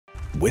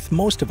With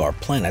most of our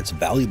planet's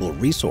valuable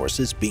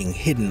resources being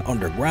hidden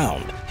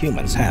underground,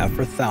 humans have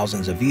for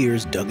thousands of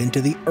years dug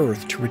into the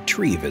Earth to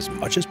retrieve as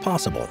much as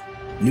possible.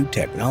 New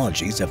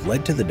technologies have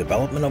led to the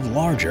development of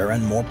larger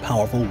and more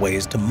powerful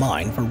ways to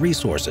mine for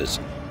resources,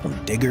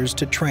 from diggers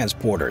to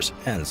transporters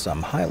and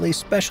some highly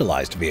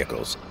specialized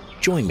vehicles.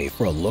 Join me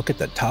for a look at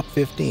the top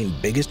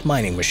 15 biggest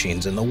mining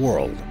machines in the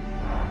world.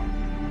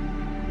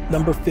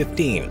 Number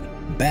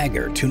 15.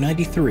 Bagger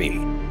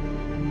 293.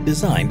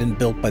 Designed and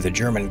built by the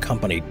German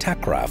company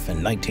Takraf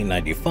in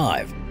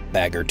 1995,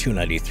 Bagger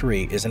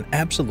 293 is an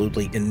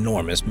absolutely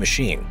enormous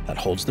machine that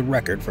holds the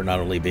record for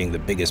not only being the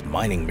biggest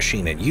mining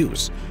machine in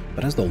use,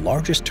 but as the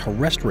largest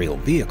terrestrial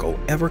vehicle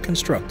ever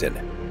constructed.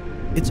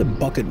 It's a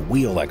bucket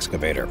wheel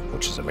excavator,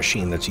 which is a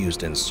machine that's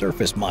used in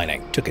surface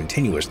mining to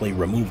continuously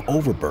remove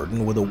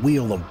overburden with a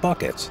wheel of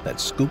buckets that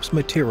scoops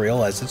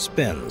material as it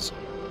spins.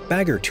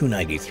 Bagger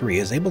 293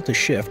 is able to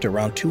shift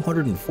around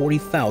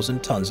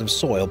 240,000 tons of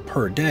soil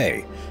per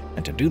day,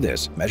 and to do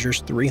this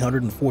measures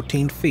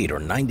 314 feet or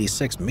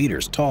 96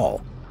 meters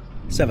tall,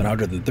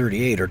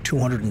 738 or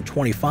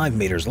 225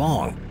 meters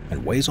long,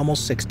 and weighs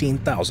almost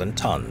 16,000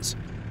 tons.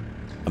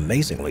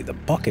 Amazingly, the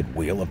bucket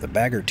wheel of the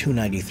Bagger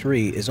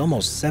 293 is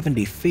almost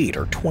 70 feet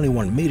or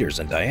 21 meters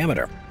in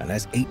diameter and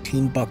has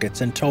 18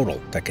 buckets in total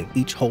that can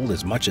each hold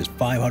as much as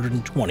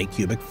 520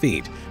 cubic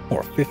feet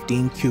or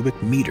 15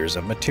 cubic meters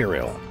of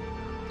material.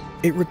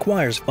 It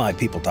requires 5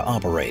 people to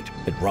operate.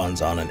 It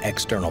runs on an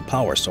external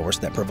power source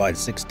that provides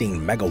 16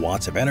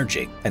 megawatts of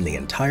energy, and the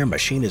entire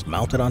machine is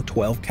mounted on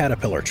 12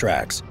 Caterpillar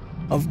tracks.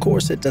 Of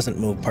course, it doesn't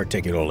move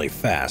particularly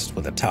fast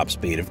with a top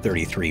speed of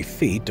 33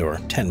 feet or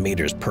 10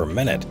 meters per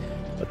minute,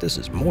 but this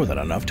is more than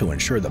enough to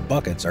ensure the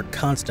buckets are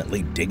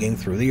constantly digging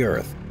through the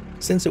earth.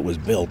 Since it was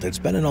built, it's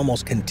been in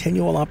almost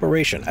continual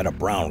operation at a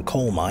brown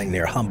coal mine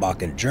near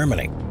Hambach in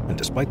Germany, and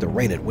despite the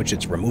rate at which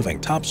it's removing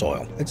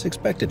topsoil, it's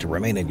expected to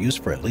remain in use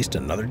for at least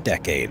another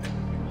decade.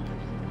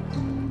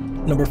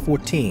 Number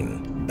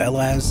 14.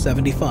 Belaz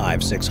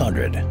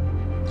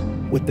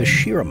 75-600. With the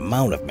sheer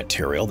amount of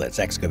material that's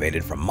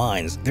excavated from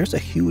mines, there's a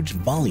huge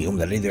volume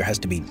that either has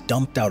to be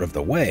dumped out of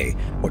the way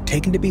or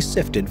taken to be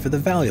sifted for the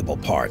valuable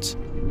parts.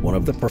 One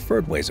of the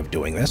preferred ways of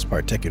doing this,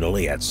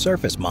 particularly at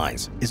surface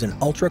mines, is an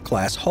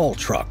ultra-class haul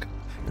truck,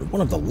 and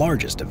one of the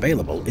largest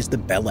available is the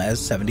Belaz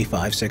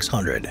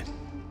 75-600.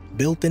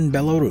 Built in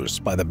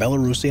Belarus by the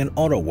Belarusian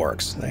Auto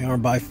Works, they are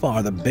by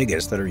far the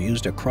biggest that are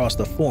used across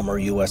the former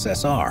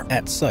USSR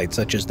at sites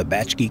such as the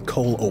Bachki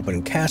coal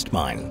open cast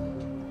mine.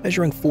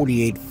 Measuring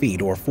 48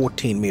 feet or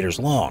 14 meters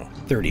long,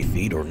 30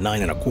 feet or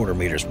 9¼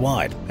 meters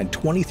wide, and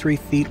 23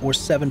 feet or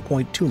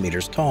 7.2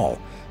 meters tall,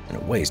 and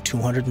it weighs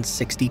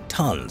 260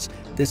 tons.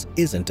 This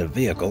isn't a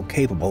vehicle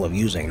capable of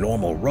using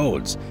normal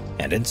roads,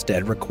 and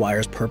instead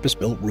requires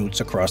purpose-built routes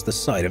across the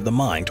site of the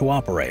mine to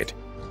operate.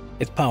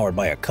 It's powered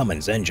by a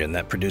Cummins engine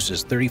that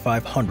produces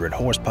 3,500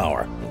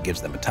 horsepower and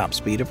gives them a top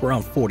speed of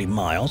around 40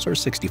 miles or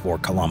 64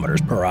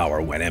 kilometers per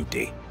hour when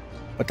empty.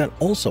 But that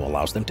also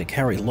allows them to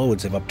carry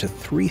loads of up to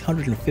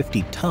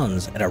 350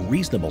 tons at a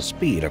reasonable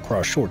speed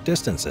across short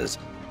distances.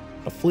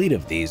 A fleet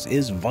of these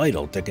is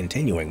vital to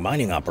continuing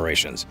mining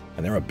operations,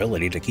 and their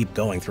ability to keep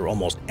going through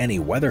almost any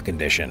weather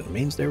condition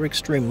means they're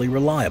extremely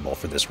reliable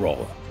for this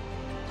role.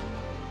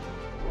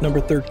 Number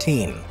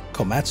 13.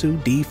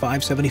 Komatsu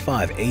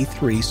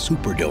D575A3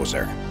 Super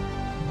Dozer.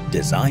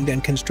 Designed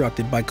and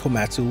constructed by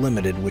Komatsu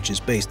Limited, which is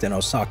based in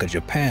Osaka,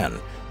 Japan,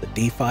 the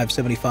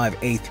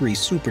D575A3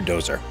 Super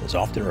Dozer is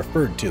often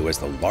referred to as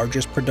the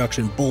largest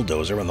production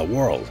bulldozer in the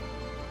world.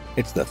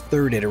 It's the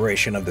third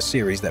iteration of the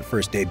series that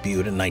first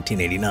debuted in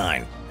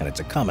 1989, and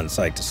it's a common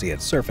sight to see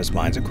at surface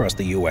mines across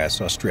the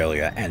US,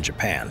 Australia, and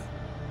Japan.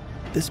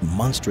 This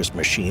monstrous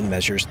machine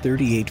measures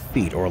 38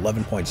 feet or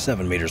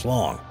 11.7 meters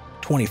long,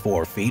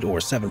 24 feet or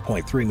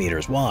 7.3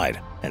 meters wide,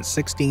 and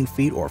 16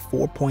 feet or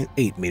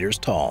 4.8 meters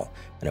tall,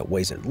 and it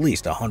weighs at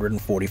least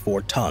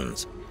 144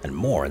 tons, and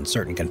more in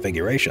certain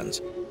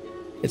configurations.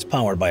 It's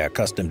powered by a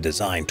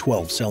custom-designed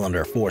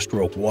 12-cylinder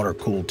 4-stroke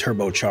water-cooled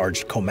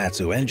turbocharged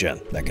Komatsu engine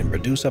that can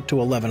produce up to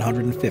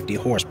 1,150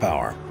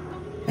 horsepower.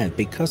 And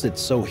because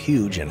it's so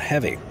huge and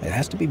heavy, it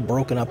has to be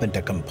broken up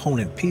into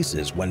component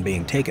pieces when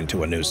being taken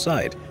to a new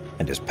site,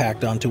 and is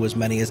packed onto as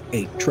many as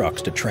 8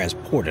 trucks to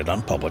transport it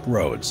on public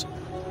roads.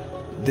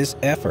 This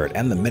effort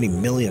and the many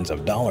millions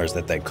of dollars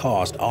that they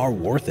cost are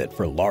worth it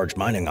for large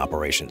mining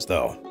operations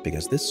though,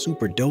 because this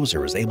super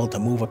dozer is able to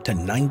move up to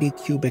 90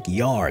 cubic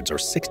yards or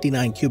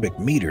 69 cubic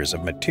meters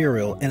of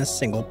material in a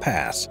single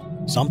pass,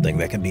 something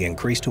that can be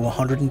increased to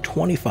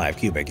 125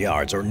 cubic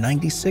yards or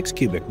 96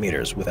 cubic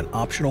meters with an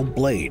optional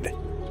blade.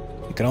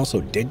 It can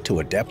also dig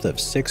to a depth of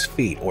 6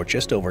 feet or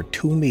just over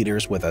 2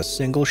 meters with a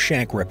single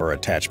shank ripper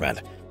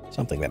attachment,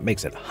 something that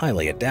makes it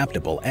highly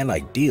adaptable and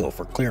ideal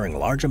for clearing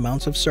large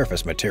amounts of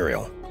surface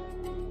material.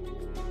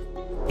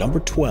 Number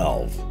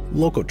 12.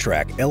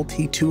 Locotrack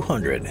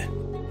LT200.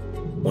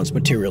 Once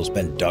material's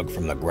been dug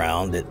from the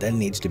ground, it then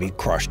needs to be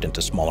crushed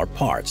into smaller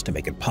parts to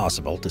make it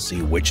possible to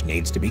see which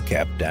needs to be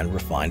kept and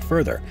refined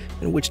further,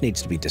 and which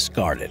needs to be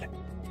discarded.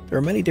 There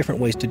are many different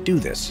ways to do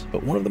this,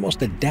 but one of the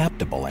most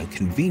adaptable and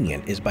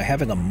convenient is by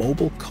having a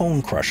mobile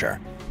cone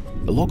crusher.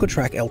 The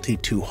Locotrack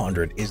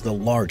LT200 is the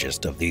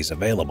largest of these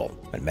available.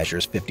 It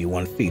measures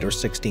 51 feet or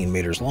 16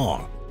 meters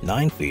long,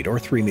 9 feet or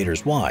 3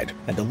 meters wide,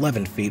 and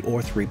 11 feet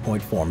or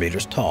 3.4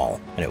 meters tall,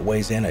 and it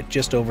weighs in at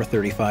just over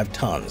 35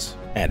 tons.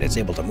 And it's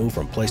able to move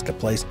from place to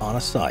place on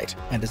a site,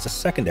 and is a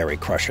secondary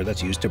crusher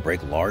that's used to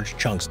break large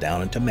chunks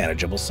down into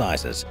manageable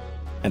sizes.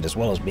 And as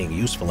well as being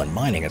useful in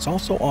mining, it's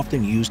also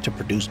often used to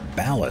produce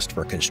ballast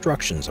for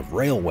constructions of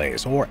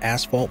railways or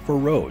asphalt for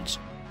roads.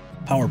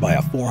 Powered by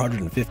a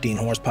 415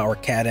 horsepower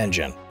CAT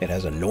engine, it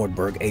has a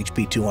Nordberg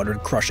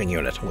HP200 crushing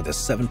unit with a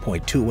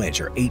 7.2-inch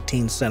or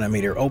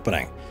 18-centimeter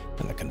opening,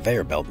 and the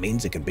conveyor belt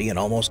means it can be in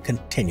almost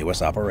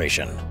continuous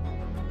operation.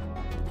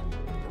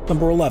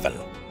 Number 11.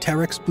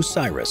 Terex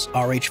Bucyrus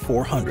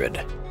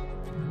RH400.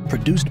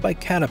 Produced by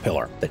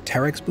Caterpillar, the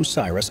Terex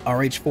Bucyrus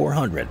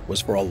RH400 was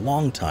for a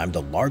long time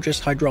the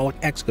largest hydraulic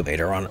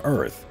excavator on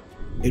Earth.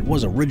 It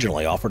was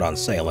originally offered on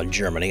sale in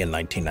Germany in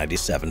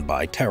 1997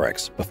 by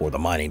Terex, before the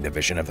mining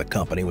division of the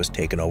company was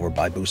taken over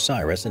by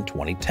Bucyrus in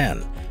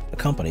 2010, a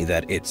company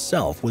that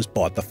itself was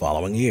bought the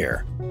following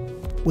year.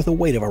 With a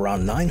weight of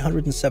around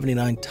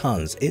 979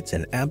 tons, it's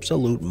an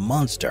absolute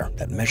monster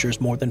that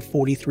measures more than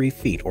 43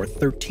 feet or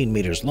 13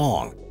 meters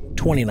long,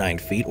 29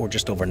 feet or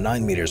just over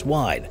 9 meters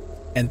wide,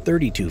 and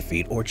 32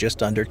 feet or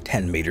just under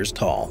 10 meters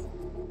tall.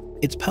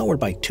 It's powered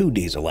by 2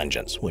 diesel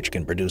engines, which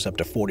can produce up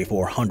to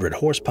 4,400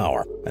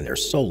 horsepower, and they're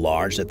so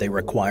large that they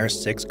require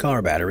 6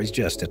 car batteries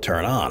just to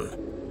turn on.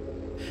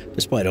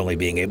 Despite only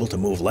being able to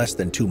move less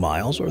than 2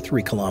 miles or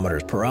 3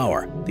 kilometers per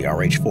hour, the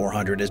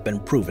RH400 has been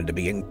proven to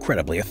be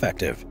incredibly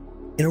effective.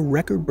 In a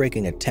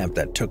record-breaking attempt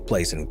that took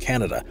place in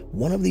Canada,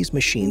 one of these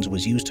machines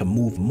was used to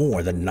move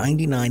more than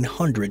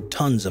 9,900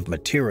 tons of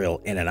material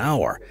in an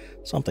hour,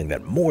 something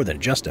that more than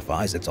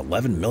justifies its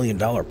 $11 million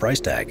price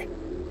tag.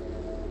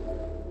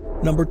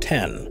 Number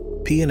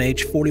 10.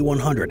 P&H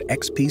 4100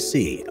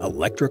 XPC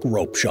Electric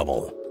Rope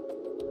Shovel.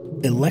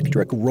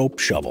 Electric rope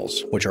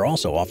shovels, which are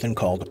also often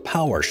called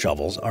power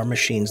shovels, are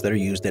machines that are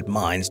used at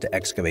mines to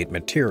excavate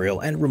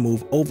material and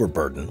remove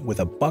overburden with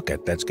a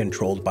bucket that's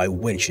controlled by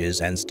winches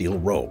and steel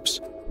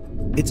ropes.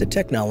 It's a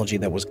technology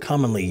that was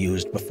commonly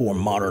used before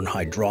modern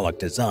hydraulic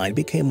design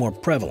became more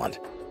prevalent.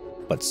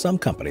 But some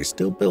companies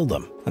still build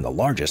them, and the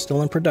largest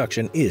still in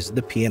production is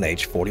the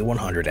P&H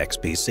 4100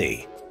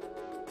 XPC.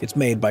 It's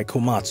made by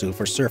Komatsu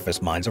for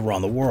surface mines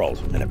around the world,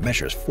 and it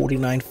measures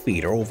 49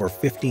 feet or over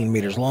 15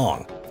 meters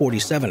long,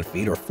 47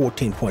 feet or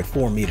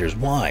 14.4 meters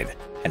wide,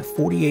 and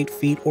 48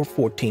 feet or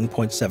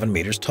 14.7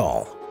 meters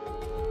tall.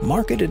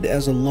 Marketed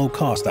as a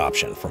low-cost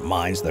option for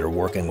mines that are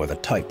working with a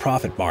tight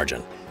profit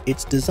margin,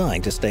 it's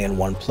designed to stay in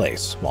one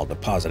place while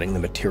depositing the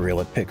material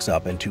it picks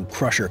up into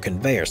crusher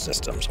conveyor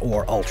systems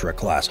or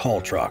ultra-class haul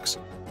trucks.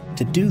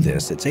 To do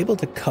this, it's able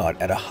to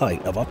cut at a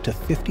height of up to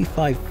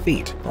 55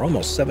 feet, or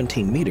almost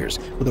 17 meters,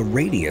 with a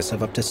radius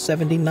of up to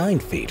 79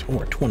 feet,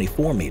 or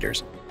 24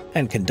 meters,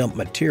 and can dump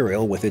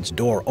material with its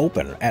door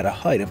open at a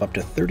height of up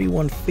to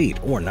 31 feet,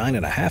 or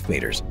 9.5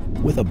 meters.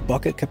 With a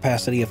bucket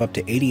capacity of up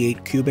to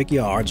 88 cubic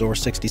yards, or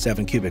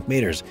 67 cubic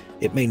meters,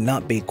 it may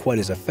not be quite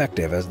as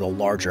effective as the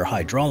larger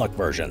hydraulic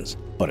versions,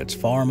 but it's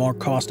far more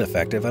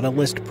cost-effective at a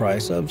list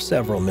price of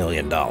several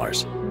 $million.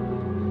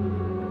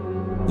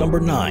 Number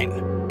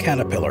 9.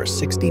 Caterpillar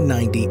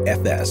 6090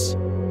 FS.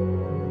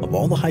 Of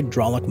all the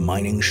hydraulic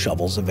mining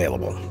shovels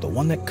available, the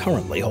one that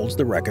currently holds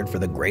the record for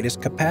the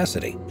greatest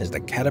capacity is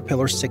the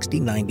Caterpillar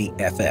 6090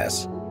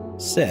 FS.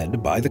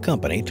 Said by the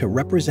company to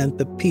represent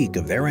the peak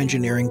of their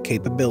engineering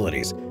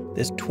capabilities,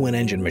 this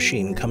twin-engine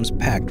machine comes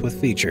packed with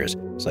features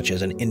such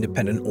as an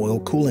independent oil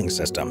cooling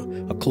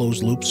system, a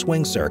closed-loop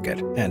swing circuit,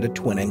 and a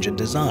twin-engine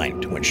design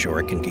to ensure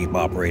it can keep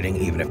operating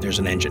even if there's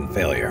an engine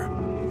failure.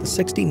 The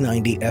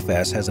 6090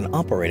 FS has an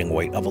operating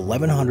weight of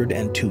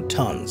 1,102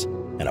 tons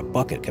and a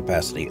bucket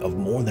capacity of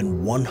more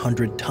than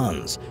 100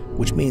 tons,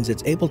 which means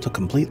it's able to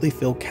completely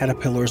fill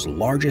Caterpillar's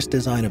largest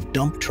design of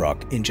dump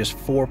truck in just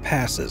 4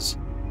 passes.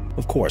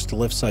 Of course, to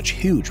lift such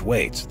huge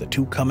weights, the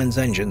 2 Cummins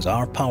engines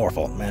are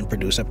powerful and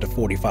produce up to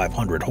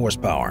 4,500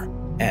 horsepower.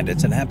 And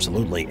it's an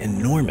absolutely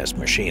enormous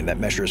machine that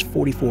measures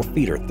 44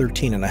 feet or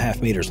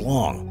 13.5 meters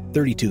long,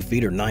 32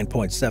 feet or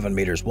 9.7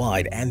 meters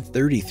wide, and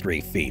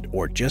 33 feet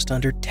or just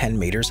under 10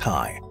 meters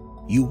high.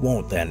 You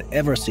won't then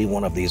ever see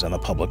one of these on the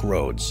public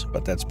roads,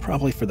 but that's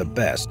probably for the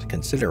best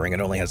considering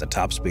it only has a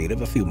top speed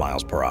of a few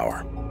miles per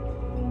hour.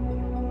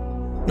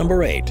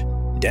 Number 8.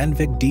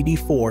 Danvik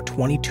DD4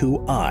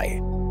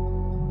 22i.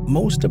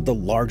 Most of the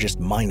largest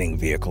mining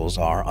vehicles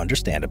are,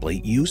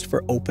 understandably, used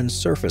for open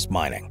surface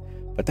mining.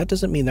 But that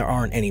doesn't mean there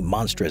aren't any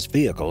monstrous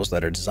vehicles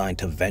that are designed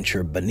to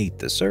venture beneath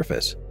the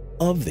surface.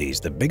 Of these,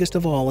 the biggest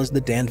of all is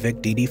the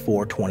Danvik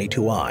DD4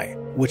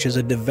 22i, which is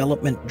a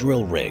development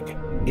drill rig.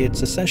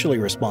 It's essentially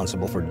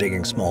responsible for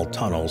digging small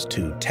tunnels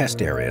to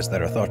test areas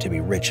that are thought to be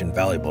rich in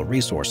valuable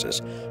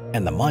resources,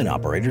 and the mine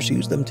operators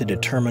use them to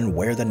determine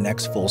where the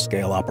next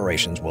full-scale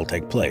operations will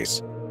take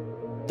place.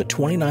 The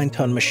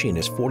 29-ton machine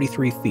is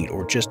 43 feet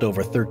or just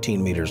over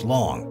 13 meters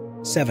long,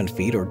 7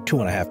 feet or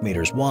 2.5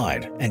 meters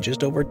wide, and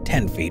just over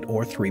 10 feet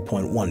or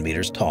 3.1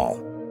 meters tall.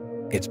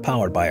 It's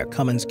powered by a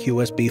Cummins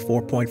QSB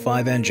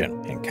 4.5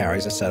 engine and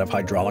carries a set of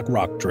hydraulic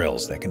rock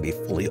drills that can be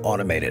fully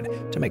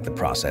automated to make the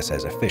process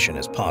as efficient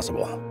as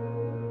possible.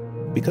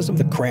 Because of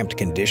the cramped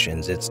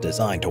conditions it's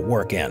designed to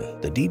work in,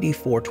 the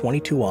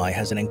DD422i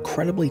has an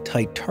incredibly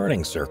tight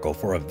turning circle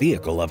for a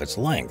vehicle of its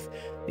length,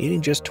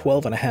 needing just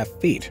 12.5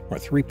 feet or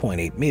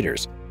 3.8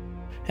 meters.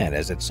 And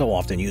as it's so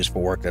often used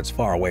for work that's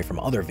far away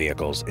from other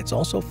vehicles, it's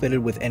also fitted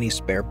with any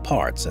spare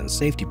parts and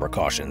safety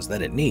precautions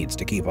that it needs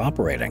to keep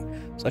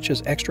operating, such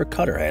as extra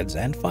cutter heads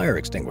and fire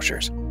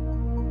extinguishers.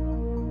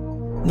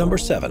 Number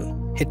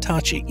 7.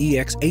 Hitachi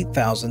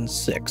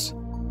EX8006.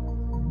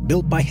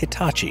 Built by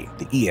Hitachi,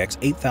 the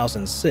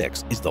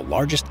EX8006 is the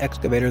largest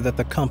excavator that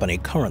the company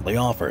currently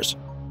offers.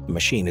 The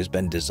machine has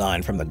been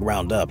designed from the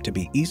ground up to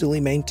be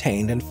easily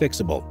maintained and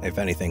fixable if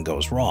anything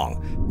goes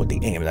wrong, with the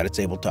aim that it's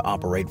able to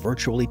operate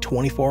virtually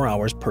 24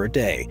 hours per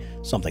day,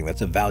 something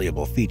that's a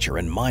valuable feature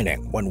in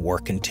mining when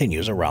work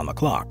continues around the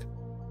clock.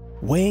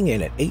 Weighing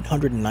in at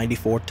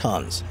 894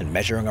 tons and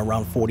measuring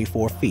around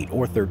 44 feet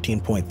or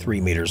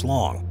 13.3 meters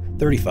long,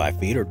 35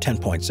 feet or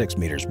 10.6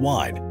 meters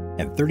wide,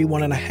 and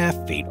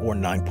 31.5 feet or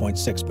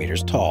 9.6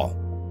 meters tall.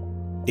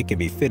 It can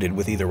be fitted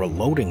with either a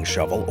loading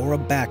shovel or a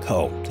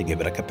backhoe to give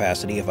it a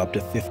capacity of up to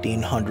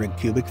 1,500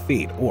 cubic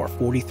feet or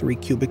 43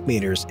 cubic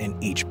meters in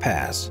each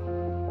pass.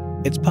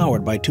 It's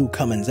powered by 2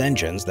 Cummins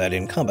engines that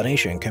in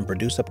combination can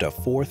produce up to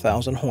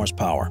 4,000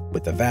 horsepower,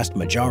 with the vast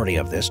majority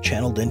of this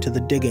channeled into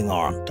the digging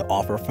arm to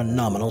offer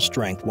phenomenal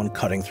strength when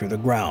cutting through the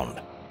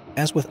ground.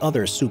 As with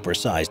other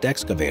super-sized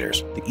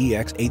excavators, the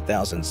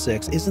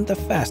EX8006 isn't the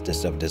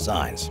fastest of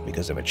designs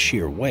because of its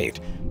sheer weight,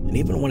 and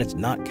even when it's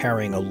not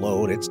carrying a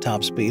load, its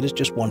top speed is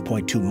just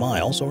 1.2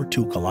 miles or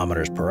 2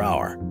 kilometers per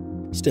hour.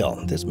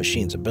 Still, this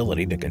machine's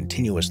ability to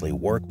continuously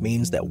work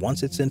means that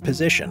once it's in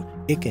position,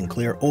 it can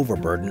clear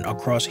overburden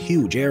across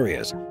huge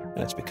areas, and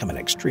it's become an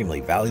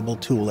extremely valuable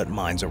tool at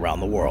mines around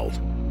the world.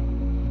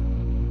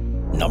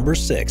 Number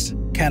 6.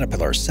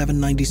 Caterpillar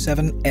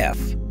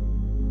 797F.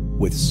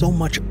 With so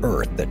much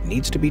earth that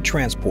needs to be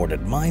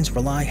transported, mines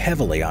rely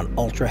heavily on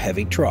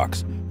ultra-heavy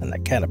trucks, and the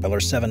Caterpillar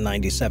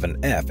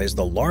 797F is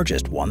the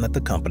largest one that the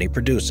company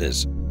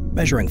produces.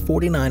 Measuring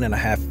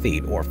 49.5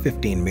 feet or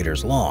 15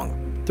 meters long,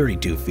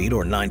 32 feet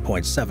or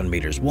 9.7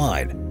 meters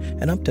wide,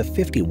 and up to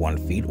 51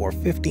 feet or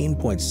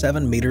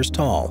 15.7 meters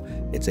tall,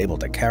 it's able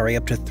to carry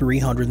up to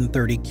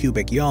 330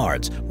 cubic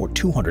yards or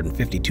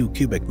 252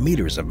 cubic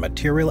meters of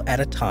material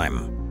at a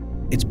time.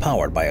 It's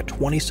powered by a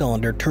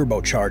 20-cylinder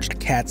turbocharged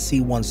CAT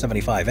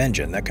C175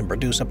 engine that can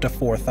produce up to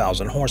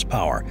 4,000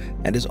 horsepower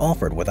and is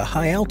offered with a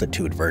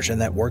high-altitude version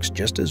that works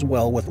just as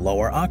well with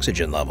lower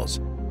oxygen levels.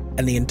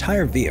 And the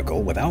entire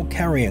vehicle, without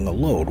carrying a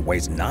load,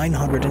 weighs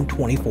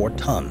 924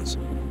 tons.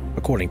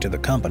 According to the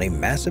company,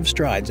 massive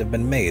strides have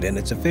been made in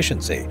its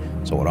efficiency,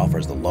 so it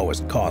offers the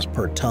lowest cost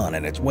per ton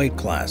in its weight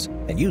class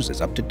and uses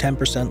up to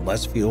 10%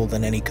 less fuel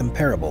than any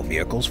comparable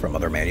vehicles from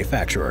other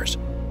manufacturers.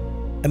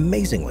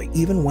 Amazingly,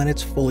 even when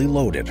it's fully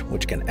loaded,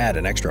 which can add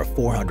an extra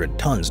 400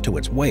 tons to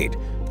its weight,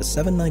 the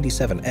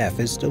 797F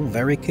is still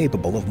very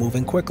capable of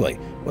moving quickly,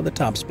 with a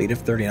top speed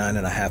of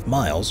 39.5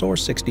 miles or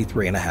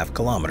 63.5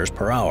 kilometers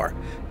per hour,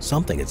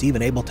 something it's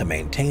even able to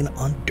maintain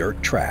on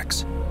dirt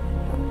tracks.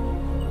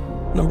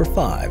 Number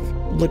 5.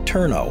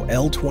 Letourneau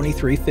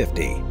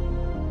L2350.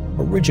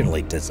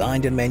 Originally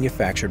designed and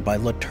manufactured by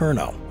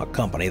Letourneau, a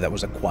company that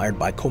was acquired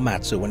by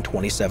Komatsu in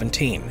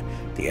 2017,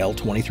 the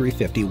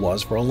L2350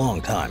 was for a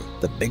long time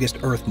the biggest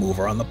earth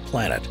mover on the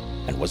planet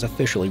and was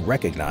officially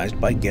recognized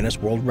by Guinness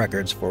World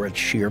Records for its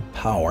sheer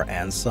power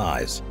and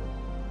size.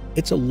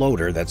 It's a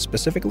loader that's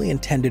specifically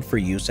intended for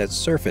use at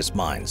surface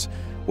mines,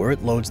 where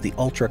it loads the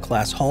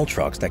ultra-class haul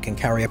trucks that can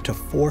carry up to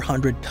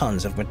 400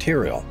 tons of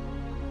material.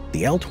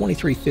 The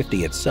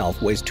L2350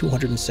 itself weighs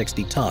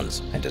 260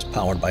 tons and is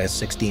powered by a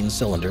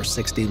 16-cylinder,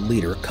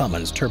 60-liter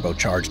Cummins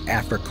turbocharged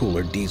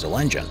aftercooler diesel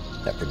engine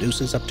that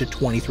produces up to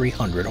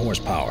 2,300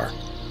 horsepower.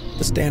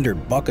 The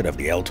standard bucket of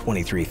the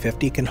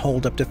L2350 can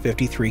hold up to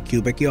 53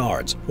 cubic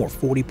yards, or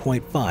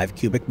 40.5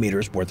 cubic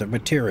meters worth of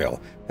material,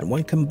 and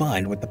when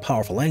combined with the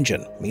powerful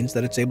engine, means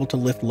that it's able to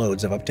lift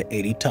loads of up to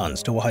 80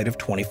 tons to a height of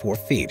 24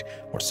 feet,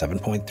 or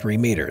 7.3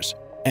 meters.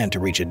 And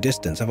to reach a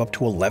distance of up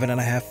to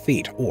 11.5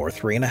 feet or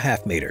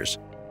 3.5 meters.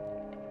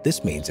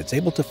 This means it's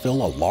able to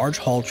fill a large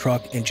haul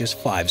truck in just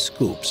 5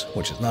 scoops,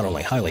 which is not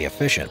only highly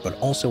efficient but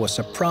also a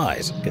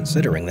surprise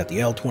considering that the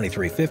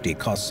L2350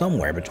 costs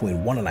somewhere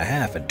between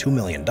 $1.5 and $2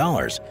 million,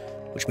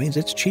 which means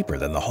it's cheaper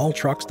than the haul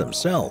trucks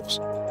themselves.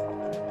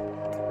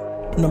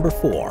 Number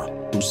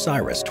 4.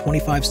 Bucyrus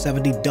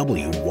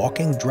 2570W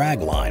Walking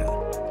Dragline.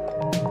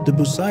 The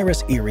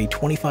Bucyrus Erie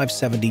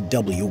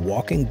 2570W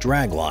walking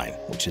dragline,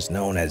 which is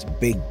known as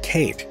Big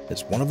Kate,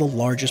 is one of the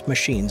largest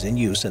machines in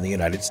use in the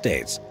United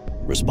States,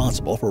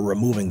 responsible for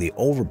removing the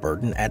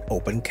overburden at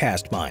open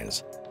cast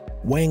mines.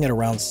 Weighing at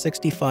around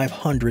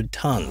 6,500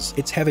 tons,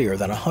 it's heavier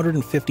than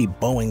 150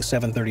 Boeing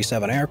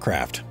 737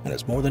 aircraft and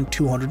is more than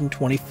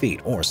 220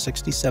 feet or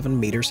 67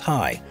 meters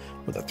high,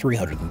 with a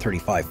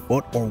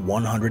 335-foot or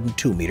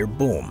 102-meter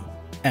boom,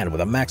 and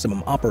with a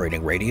maximum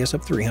operating radius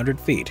of 300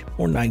 feet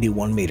or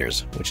 91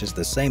 meters, which is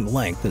the same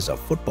length as a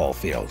football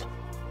field.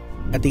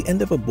 At the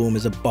end of a boom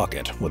is a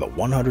bucket with a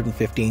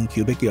 115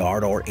 cubic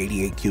yard or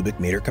 88 cubic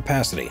meter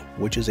capacity,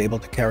 which is able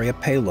to carry a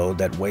payload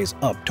that weighs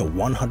up to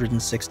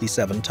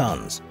 167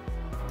 tons.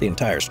 The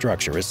entire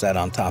structure is set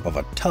on top of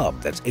a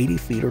tub that's 80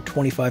 feet or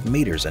 25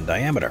 meters in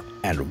diameter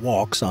and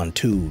walks on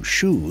two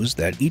shoes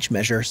that each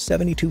measure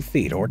 72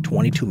 feet or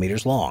 22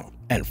 meters long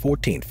and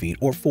 14 feet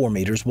or 4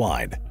 meters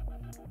wide.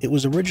 It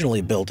was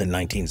originally built in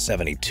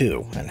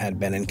 1972 and had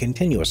been in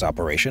continuous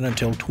operation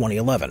until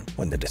 2011,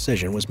 when the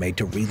decision was made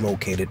to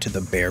relocate it to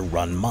the Bear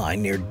Run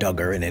mine near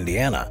Duggar in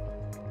Indiana.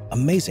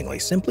 Amazingly,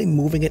 simply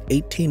moving it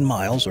 18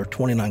 miles or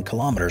 29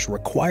 kilometers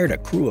required a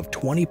crew of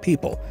 20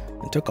 people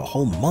and took a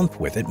whole month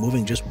with it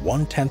moving just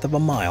 1/10 of a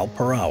mile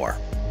per hour.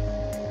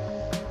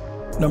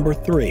 Number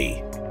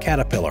 3.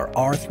 Caterpillar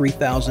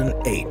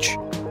R3000H.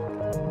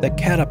 The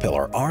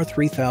Caterpillar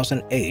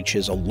R3000H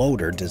is a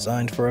loader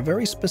designed for a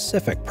very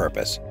specific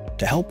purpose,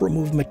 to help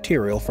remove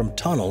material from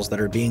tunnels that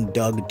are being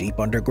dug deep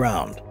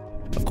underground.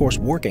 Of course,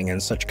 working in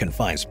such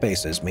confined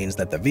spaces means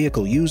that the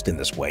vehicle used in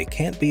this way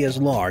can't be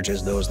as large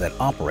as those that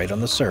operate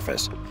on the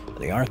surface.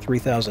 The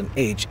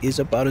R3000H is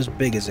about as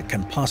big as it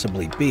can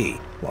possibly be,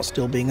 while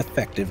still being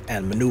effective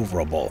and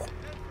maneuverable.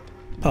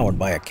 Powered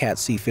by a Cat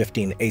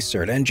C15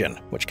 Acert engine,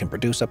 which can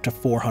produce up to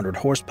 400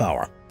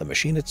 horsepower, the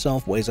machine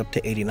itself weighs up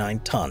to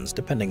 89 tons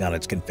depending on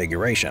its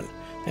configuration,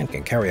 and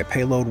can carry a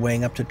payload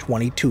weighing up to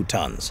 22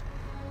 tons.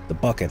 The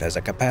bucket has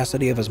a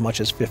capacity of as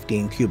much as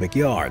 15 cubic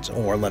yards,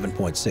 or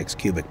 11.6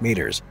 cubic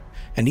meters.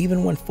 And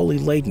even when fully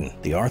laden,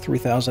 the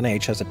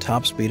R3000H has a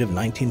top speed of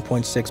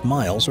 19.6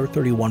 miles or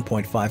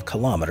 31.5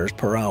 kilometers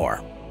per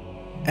hour.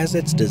 As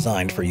it's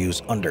designed for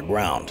use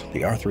underground,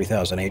 the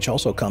R3000H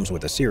also comes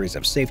with a series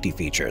of safety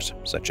features,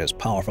 such as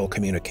powerful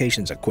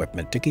communications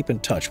equipment to keep in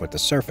touch with the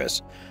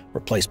surface,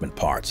 replacement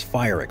parts,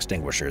 fire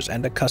extinguishers,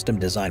 and a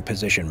custom-designed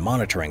position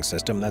monitoring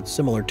system that's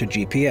similar to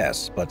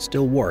GPS but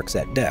still works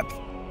at depth.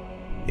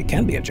 It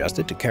can be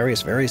adjusted to carry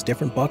its various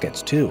different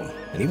buckets too,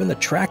 and even the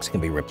tracks can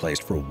be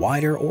replaced for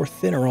wider or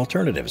thinner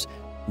alternatives,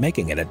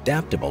 making it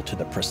adaptable to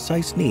the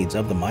precise needs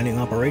of the mining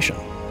operation.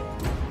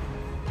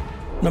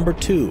 Number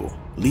 2.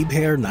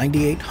 Liebherr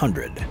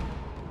 9800.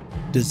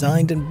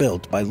 Designed and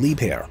built by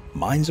Liebherr,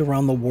 mines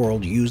around the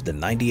world use the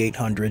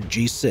 9800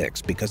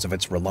 G6 because of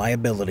its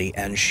reliability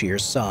and sheer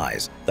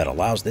size that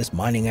allows this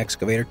mining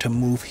excavator to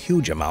move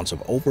huge amounts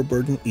of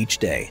overburden each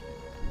day.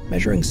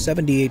 Measuring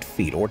 78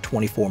 feet or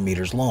 24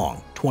 meters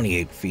long,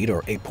 28 feet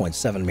or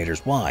 8.7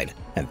 meters wide,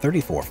 and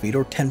 34 feet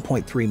or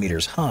 10.3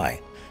 meters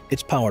high,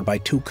 it's powered by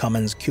two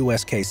Cummins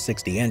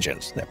QSK60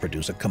 engines that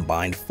produce a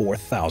combined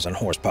 4,000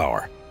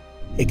 horsepower.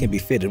 It can be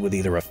fitted with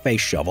either a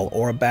face shovel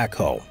or a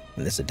backhoe,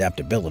 and this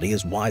adaptability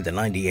is why the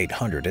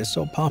 9800 is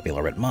so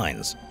popular at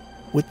mines.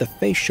 With the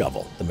face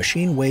shovel, the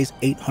machine weighs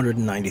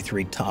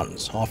 893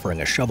 tons,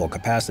 offering a shovel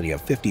capacity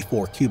of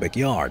 54 cubic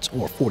yards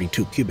or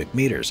 42 cubic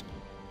meters,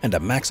 and a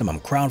maximum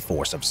crowd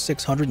force of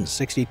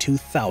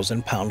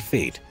 662,000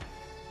 pound-feet.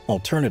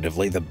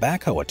 Alternatively, the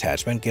backhoe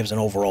attachment gives an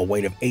overall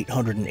weight of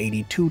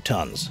 882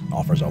 tons,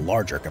 offers a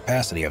larger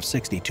capacity of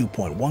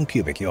 62.1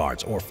 cubic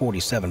yards or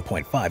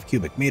 47.5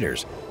 cubic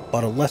meters,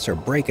 but a lesser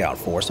breakout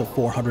force of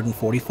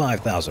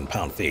 445,000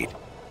 pound-feet.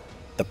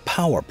 The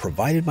power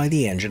provided by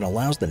the engine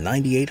allows the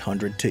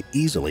 9800 to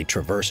easily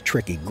traverse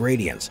tricky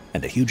gradients,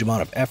 and a huge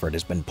amount of effort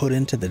has been put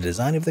into the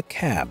design of the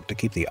cab to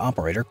keep the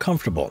operator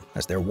comfortable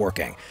as they're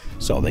working,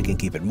 so they can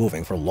keep it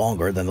moving for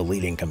longer than the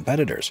leading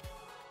competitors.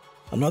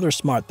 Another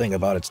smart thing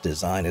about its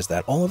design is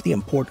that all of the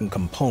important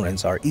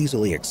components are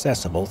easily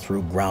accessible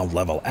through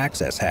ground-level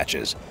access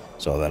hatches,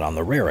 so that on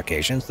the rare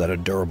occasions that a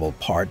durable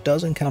part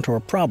does encounter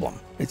a problem,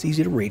 it's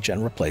easy to reach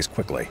and replace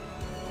quickly.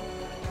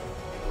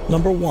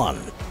 Number 1.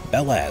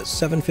 Belaz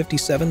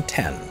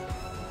 75710.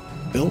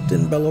 Built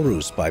in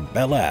Belarus by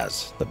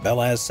Belaz, the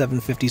Belaz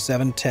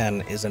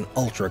 75710 is an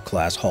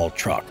ultra-class haul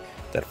truck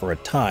that for a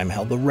time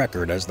held the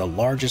record as the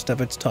largest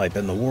of its type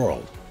in the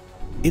world.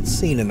 It's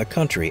seen in the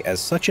country as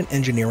such an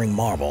engineering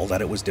marvel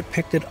that it was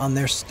depicted on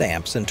their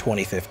stamps in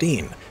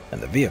 2015,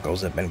 and the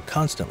vehicles have been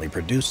constantly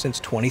produced since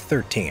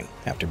 2013,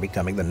 after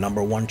becoming the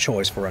 #1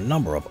 choice for a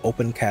number of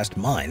open-cast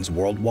mines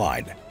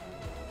worldwide.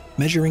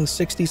 Measuring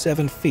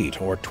 67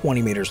 feet or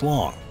 20 meters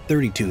long,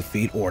 32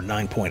 feet or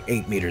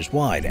 9.8 meters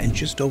wide, and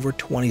just over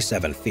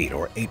 27 feet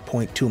or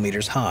 8.2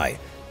 meters high,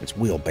 its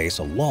wheelbase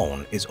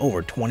alone is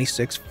over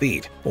 26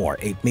 feet or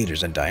 8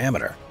 meters in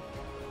diameter.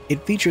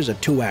 It features a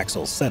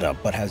 2-axle setup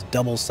but has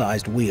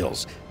double-sized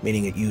wheels,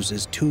 meaning it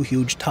uses 2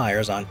 huge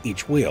tires on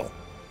each wheel.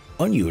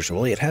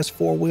 Unusually, it has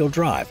 4-wheel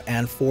drive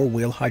and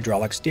 4-wheel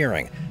hydraulic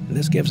steering, and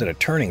this gives it a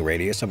turning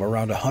radius of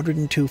around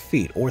 102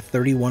 feet or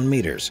 31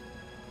 meters.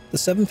 The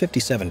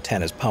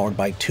 75710 is powered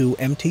by 2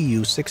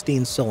 MTU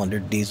 16-cylinder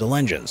diesel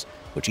engines,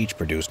 which each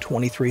produce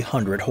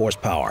 2,300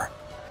 horsepower.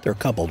 They're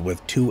coupled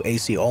with 2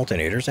 AC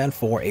alternators and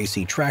 4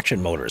 AC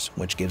traction motors,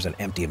 which gives an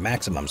empty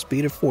maximum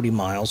speed of 40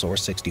 miles or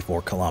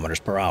 64 kilometers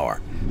per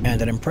hour,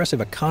 and an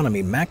impressive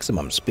economy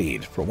maximum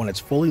speed for when it's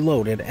fully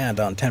loaded and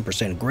on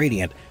 10%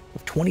 gradient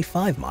of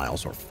 25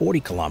 miles or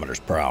 40 kilometers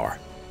per hour.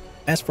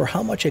 As for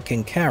how much it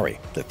can carry,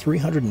 the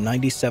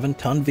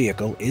 397-ton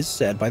vehicle is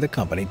said by the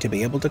company to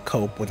be able to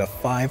cope with a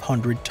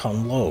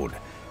 500-ton load,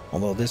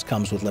 although this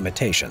comes with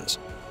limitations.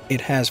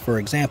 It has, for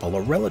example,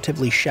 a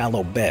relatively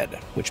shallow bed,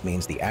 which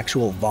means the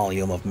actual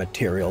volume of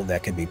material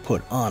that can be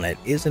put on it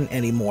isn't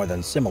any more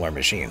than similar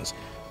machines.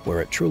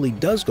 Where it truly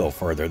does go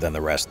further than the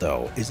rest,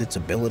 though, is its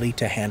ability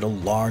to handle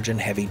large and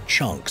heavy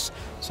chunks,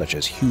 such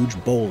as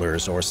huge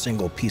boulders or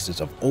single pieces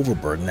of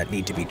overburden that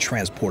need to be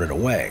transported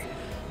away.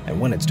 And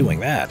when it's doing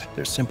that,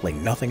 there's simply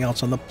nothing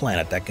else on the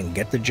planet that can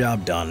get the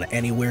job done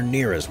anywhere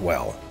near as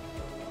well.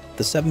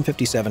 The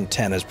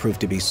 757-10 has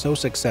proved to be so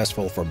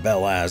successful for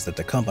BelAZ that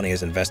the company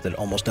has invested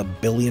almost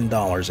 $1 billion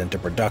into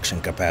production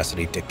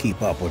capacity to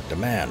keep up with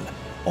demand.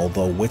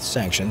 Although with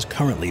sanctions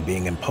currently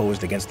being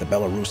imposed against the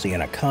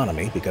Belarusian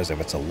economy because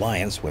of its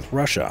alliance with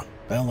Russia,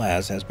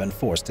 BelAZ has been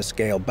forced to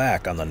scale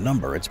back on the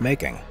number it's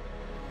making.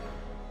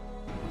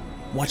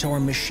 Watch our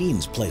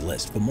Machines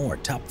playlist for more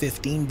top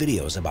 15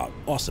 videos about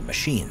awesome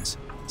machines.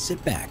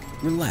 Sit back,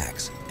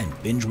 relax, and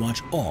binge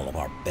watch all of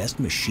our best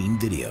machine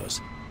videos.